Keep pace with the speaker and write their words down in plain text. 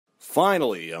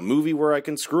Finally, a movie where I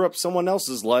can screw up someone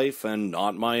else's life and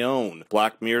not my own.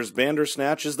 Black Mirror's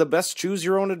Bandersnatch is the best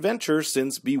choose-your-own adventure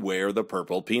since Beware the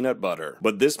Purple Peanut Butter.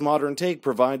 But this modern take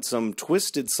provides some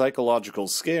twisted psychological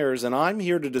scares, and I'm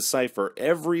here to decipher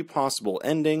every possible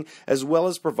ending, as well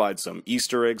as provide some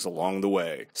Easter eggs along the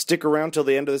way. Stick around till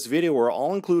the end of this video where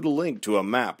I'll include a link to a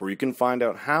map where you can find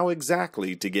out how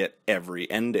exactly to get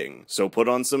every ending. So put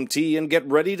on some tea and get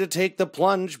ready to take the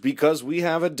plunge, because we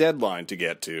have a deadline to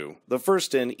get to. The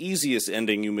first and easiest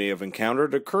ending you may have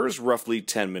encountered occurs roughly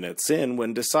 10 minutes in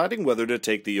when deciding whether to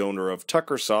take the owner of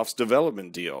Tuckersoft's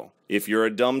development deal. If you're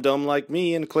a dum-dum like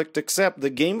me and clicked accept, the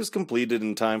game is completed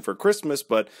in time for Christmas,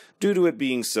 but due to it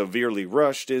being severely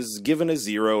rushed, is given a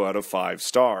 0 out of 5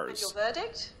 stars. Your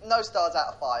verdict? No stars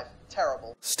out of 5.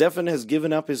 Terrible. Stefan has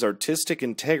given up his artistic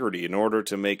integrity in order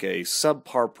to make a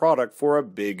subpar product for a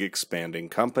big expanding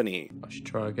company. I should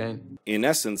try again. In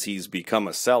essence, he's become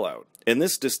a sellout. And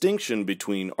this distinction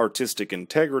between artistic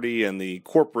integrity and the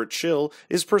corporate chill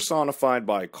is personified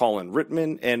by Colin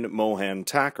Rittman and Mohan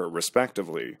Thakur,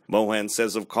 respectively. Mohan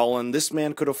says of Colin, this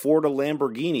man could afford a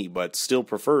Lamborghini but still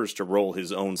prefers to roll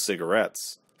his own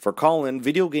cigarettes. For Colin,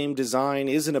 video game design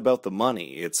isn't about the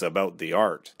money, it's about the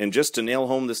art. And just to nail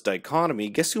home this dichotomy,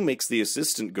 guess who makes the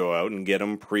assistant go out and get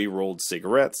him pre-rolled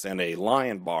cigarettes and a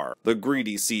lion bar? The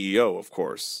greedy CEO, of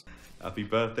course. Happy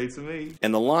birthday to me.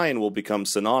 And the lion will become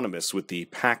synonymous with the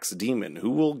Pax Demon,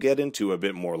 who we'll get into a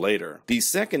bit more later. The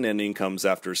second ending comes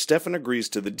after Stefan agrees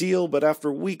to the deal, but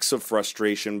after weeks of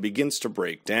frustration begins to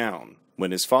break down.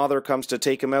 When his father comes to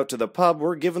take him out to the pub,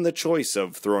 we're given the choice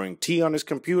of throwing tea on his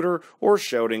computer or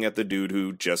shouting at the dude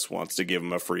who just wants to give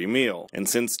him a free meal. And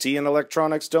since tea and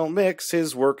electronics don't mix,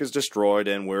 his work is destroyed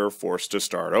and we're forced to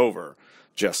start over.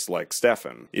 Just like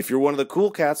Stefan. If you're one of the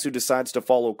cool cats who decides to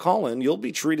follow Colin, you'll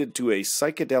be treated to a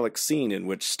psychedelic scene in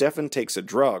which Stefan takes a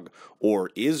drug,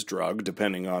 or is drugged,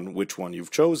 depending on which one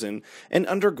you've chosen, and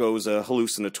undergoes a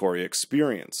hallucinatory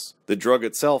experience. The drug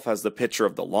itself has the picture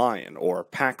of the lion, or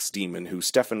Pax Demon, who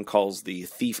Stefan calls the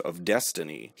Thief of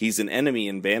Destiny. He's an enemy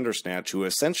in Bandersnatch who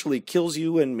essentially kills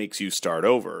you and makes you start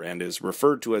over, and is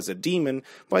referred to as a demon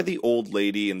by the old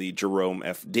lady in the Jerome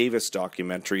F. Davis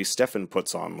documentary Stefan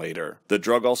puts on later. The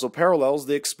drug also parallels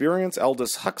the experience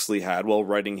Aldous Huxley had while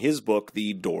writing his book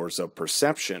The Doors of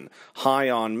Perception, high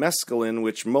on mescaline,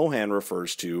 which Mohan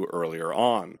refers to earlier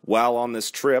on. While on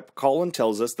this trip, Colin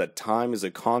tells us that time is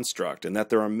a construct and that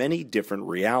there are many different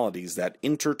realities that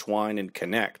intertwine and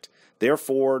connect.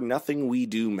 Therefore, nothing we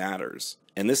do matters.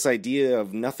 And this idea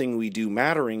of nothing we do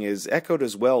mattering is echoed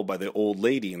as well by the old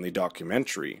lady in the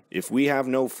documentary. If we have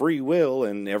no free will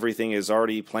and everything is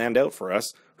already planned out for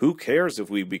us, who cares if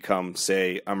we become,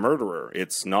 say, a murderer?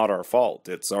 It's not our fault.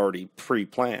 It's already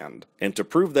pre-planned. And to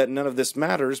prove that none of this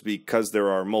matters because there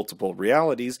are multiple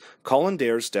realities, Colin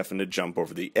dares Stefan to jump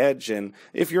over the edge, and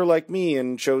if you're like me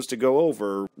and chose to go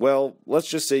over, well, let's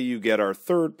just say you get our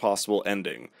third possible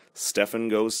ending. Stefan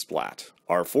goes splat.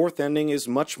 Our fourth ending is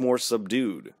much more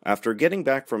subdued. After getting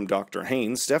back from Dr.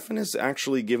 Haynes, Stefan is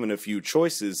actually given a few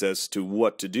choices as to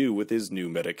what to do with his new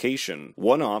medication.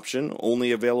 One option,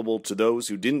 only available to those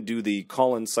who didn't do the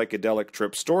Colin psychedelic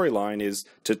trip storyline, is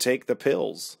to take the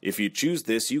pills. If you choose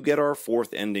this, you get our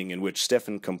fourth ending in which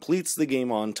Stefan completes the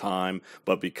game on time,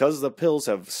 but because the pills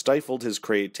have stifled his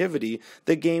creativity,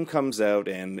 the game comes out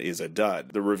and is a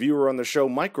dud. The reviewer on the show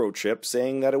Microchip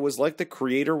saying that it was like the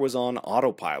creator was on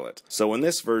autopilot. So in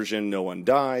this version, no one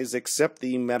dies except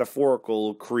the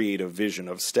metaphorical creative vision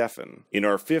of Stefan. In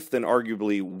our fifth and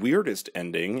arguably weirdest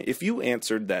ending, if you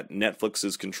answered that Netflix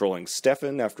is controlling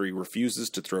Stefan after he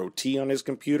refuses to throw tea on his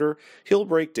computer, he'll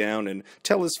break down and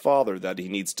tell his father that he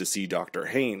needs to see Dr.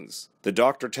 Haynes. The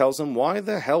doctor tells him, why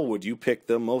the hell would you pick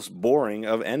the most boring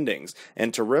of endings?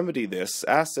 And to remedy this,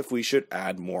 asks if we should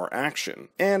add more action.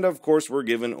 And of course we're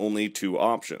given only two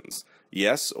options.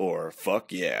 Yes or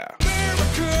fuck yeah.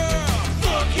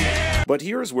 But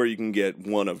here's where you can get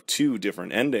one of two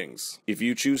different endings. If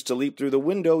you choose to leap through the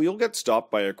window, you'll get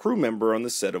stopped by a crew member on the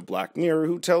set of Black Mirror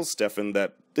who tells Stefan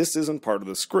that this isn't part of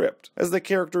the script, as the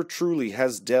character truly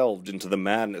has delved into the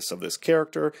madness of this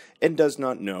character and does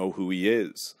not know who he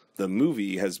is. The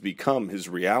movie has become his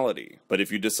reality. But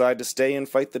if you decide to stay and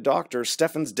fight the doctor,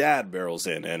 Stefan's dad barrels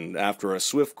in, and after a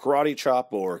swift karate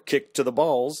chop or kick to the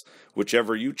balls,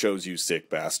 whichever you chose, you sick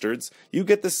bastards, you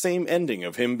get the same ending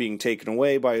of him being taken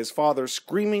away by his father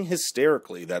screaming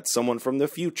hysterically that someone from the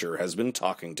future has been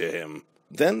talking to him.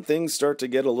 Then things start to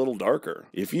get a little darker.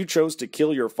 If you chose to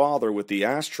kill your father with the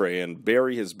ashtray and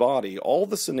bury his body, all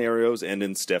the scenarios end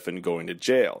in Stefan going to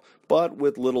jail, but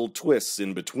with little twists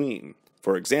in between.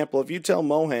 For example, if you tell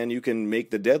Mohan you can make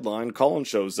the deadline, Colin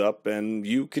shows up and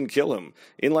you can kill him,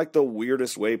 in like the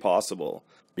weirdest way possible.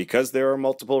 Because there are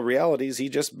multiple realities, he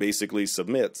just basically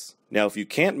submits. Now, if you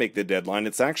can't make the deadline,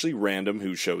 it's actually random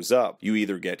who shows up. You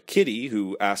either get Kitty,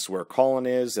 who asks where Colin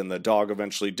is, and the dog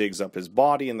eventually digs up his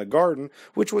body in the garden,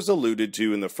 which was alluded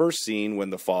to in the first scene when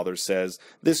the father says,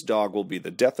 "This dog will be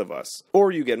the death of us."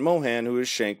 Or you get Mohan, who is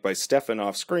shanked by Stefan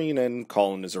off screen, and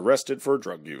Colin is arrested for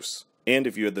drug use. And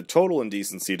if you had the total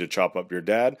indecency to chop up your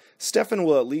dad, Stefan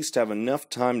will at least have enough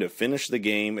time to finish the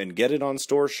game and get it on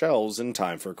store shelves in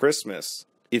time for Christmas.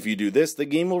 If you do this, the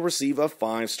game will receive a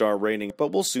 5-star rating,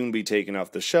 but will soon be taken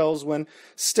off the shelves when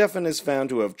Stefan is found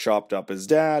to have chopped up his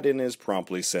dad and is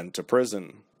promptly sent to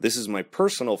prison. This is my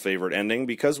personal favorite ending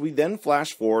because we then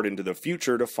flash forward into the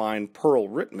future to find Pearl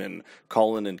Rittman,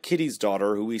 Colin and Kitty's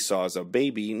daughter who we saw as a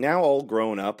baby, now all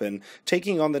grown up and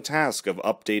taking on the task of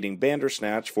updating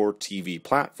Bandersnatch for TV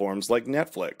platforms like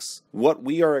Netflix. What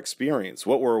we are experiencing,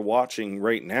 what we're watching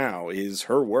right now, is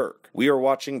her work. We are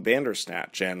watching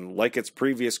Bandersnatch, and like its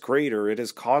previous creator, it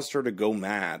has caused her to go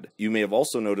mad. You may have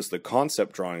also noticed the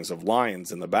concept drawings of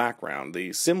lions in the background,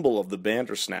 the symbol of the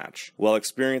Bandersnatch. While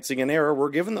experiencing an error, we're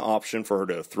given the option for her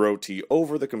to throw T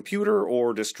over the computer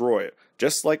or destroy it,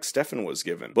 just like Stefan was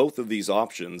given. Both of these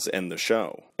options end the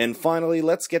show. And finally,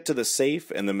 let's get to the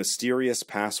safe and the mysterious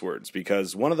passwords,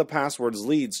 because one of the passwords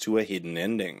leads to a hidden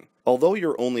ending. Although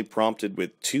you're only prompted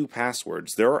with 2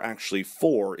 passwords, there are actually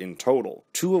 4 in total,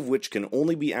 2 of which can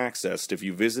only be accessed if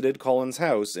you visited Colin's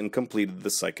house and completed the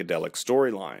psychedelic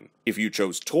storyline. If you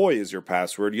chose toy as your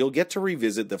password, you'll get to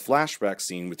revisit the flashback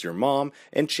scene with your mom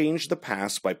and change the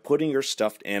past by putting your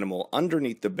stuffed animal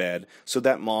underneath the bed so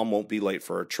that mom won't be late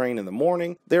for her train in the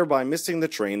morning, thereby missing the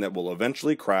train that will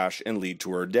eventually crash and lead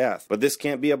to her death. But this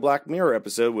can't be a Black Mirror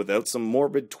episode without some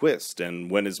morbid twist,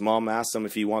 and when his mom asks him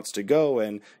if he wants to go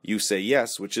and you say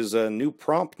yes, which is a new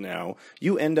prompt now,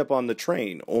 you end up on the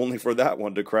train, only for that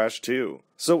one to crash too.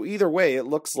 So either way, it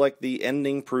looks like the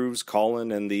ending proves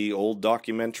Colin and the old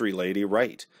documentary lady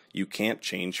right. You can't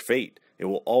change fate. It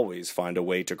will always find a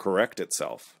way to correct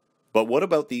itself. But what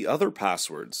about the other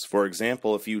passwords? For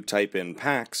example, if you type in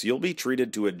Pax, you'll be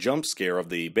treated to a jump scare of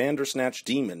the Bandersnatch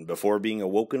demon before being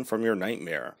awoken from your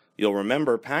nightmare. You'll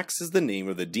remember Pax is the name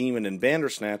of the demon in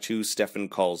Bandersnatch who Stefan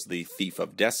calls the Thief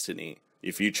of Destiny.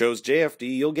 If you chose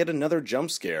JFD, you'll get another jump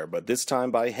scare, but this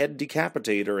time by Head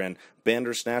Decapitator and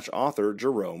Bandersnatch author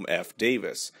Jerome F.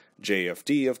 Davis,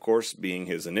 JFD of course being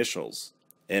his initials.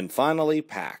 And finally,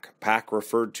 PAC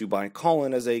referred to by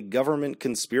Colin as a government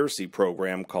conspiracy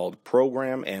program called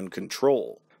Program and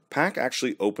Control. PAC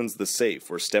actually opens the safe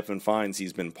where Stefan finds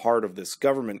he's been part of this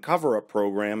government cover-up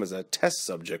program as a test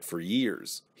subject for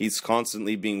years. He's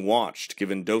constantly being watched,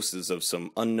 given doses of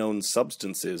some unknown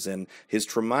substances, and his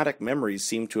traumatic memories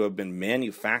seem to have been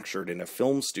manufactured in a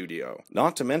film studio.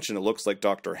 Not to mention it looks like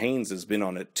Dr. Haynes has been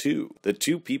on it too. The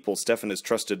 2 people Stefan has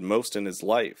trusted most in his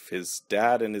life, his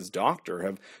dad and his doctor,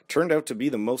 have turned out to be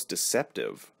the most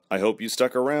deceptive. I hope you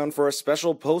stuck around for a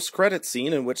special post-credit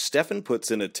scene in which Stefan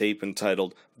puts in a tape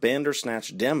entitled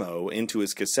Bandersnatch Demo into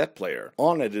his cassette player.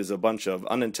 On it is a bunch of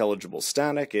unintelligible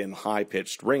static and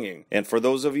high-pitched ringing. And for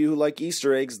those of you who like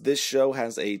Easter eggs, this show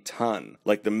has a ton.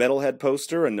 Like the Metalhead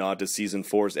poster, a nod to Season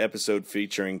 4's episode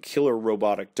featuring killer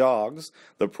robotic dogs,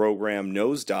 the program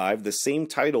Nosedive, the same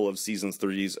title of Season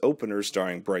 3's opener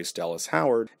starring Bryce Dallas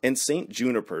Howard, and St.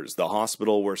 Juniper's, the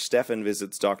hospital where Stefan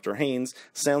visits Dr. Haynes,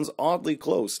 sounds oddly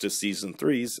close to Season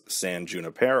 3's San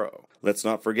Junipero. Let's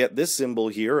not forget this symbol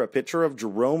here, a picture of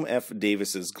Jerome F.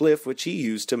 Davis's glyph which he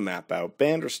used to map out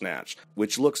Bandersnatch,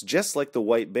 which looks just like the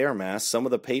white bear mask some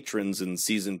of the patrons in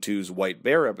Season 2's White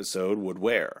Bear episode would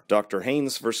wear. Dr.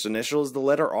 Haynes' first initial is the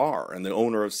letter R, and the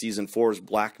owner of Season 4's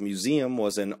Black Museum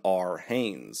was an R.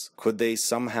 Haynes. Could they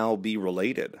somehow be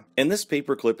related? And this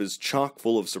paperclip is chock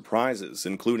full of surprises,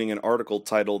 including an article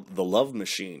titled The Love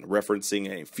Machine, referencing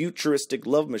a futuristic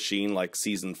love machine like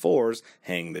Season 4's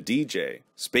Hang the DJ.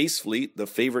 Space Fleet, the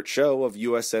favorite show of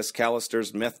USS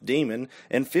Callister's Meth Damon,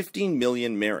 and 15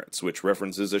 Million Merits, which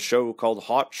references a show called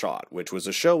Hot Shot, which was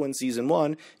a show in Season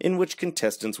 1 in which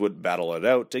contestants would battle it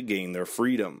out to gain their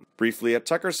freedom. Briefly at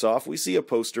Tuckersoft, we see a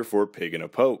poster for Pig and a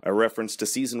Poke, a reference to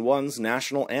Season 1's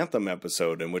National Anthem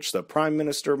episode in which the Prime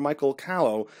Minister Michael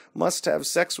Callow must have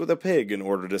sex with a pig in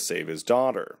order to save his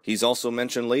daughter. He's also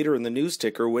mentioned later in the news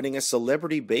ticker winning a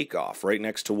celebrity bake-off right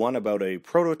next to one about a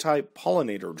prototype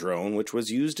pollinator drone which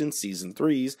was used in Season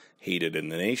 3's Hated in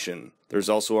the Nation. There's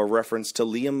also a reference to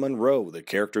Liam Monroe, the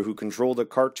character who controlled a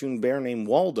cartoon bear named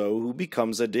Waldo who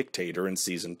becomes a dictator in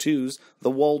Season 2's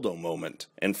The Waldo Moment.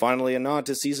 And finally a nod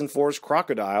to Season 4's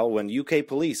Crocodile when UK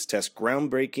police test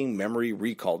groundbreaking memory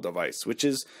recall device, which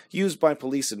is used by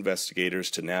police investigators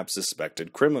to nab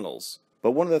suspected criminals.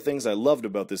 But one of the things I loved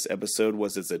about this episode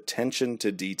was its attention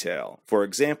to detail. For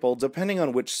example, depending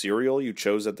on which cereal you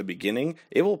chose at the beginning,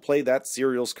 it will play that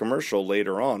cereal's commercial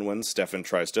later on when Stefan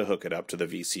tries to hook it up to the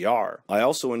VCR. I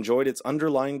also enjoyed its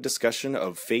underlying discussion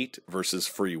of fate versus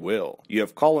free will. You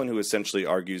have Colin, who essentially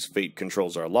argues fate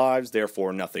controls our lives,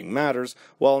 therefore nothing matters,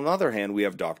 while on the other hand we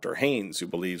have Dr. Haynes, who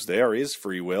believes there is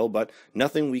free will, but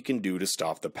nothing we can do to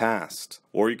stop the past.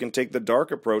 Or you can take the dark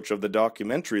approach of the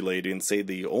documentary lady and say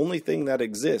the only thing that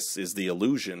exists is the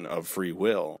illusion of free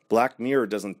will. Black Mirror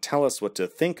doesn't tell us what to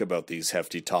think about these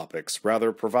hefty topics,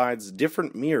 rather provides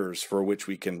different mirrors for which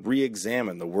we can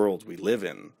re-examine the world we live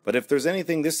in. But if there's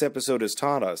anything this episode has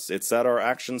taught us, it's that our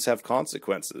actions have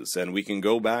consequences, and we can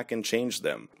go back and change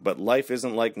them. But life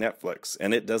isn't like Netflix,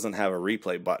 and it doesn't have a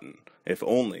replay button. If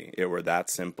only it were that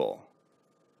simple.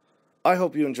 I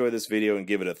hope you enjoy this video and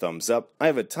give it a thumbs up. I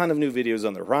have a ton of new videos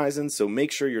on the horizon, so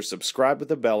make sure you're subscribed with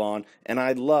the bell on, and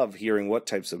I love hearing what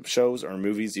types of shows or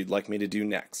movies you'd like me to do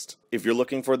next. If you're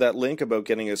looking for that link about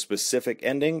getting a specific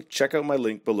ending, check out my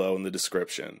link below in the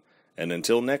description. And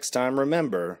until next time,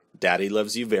 remember, Daddy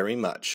loves you very much.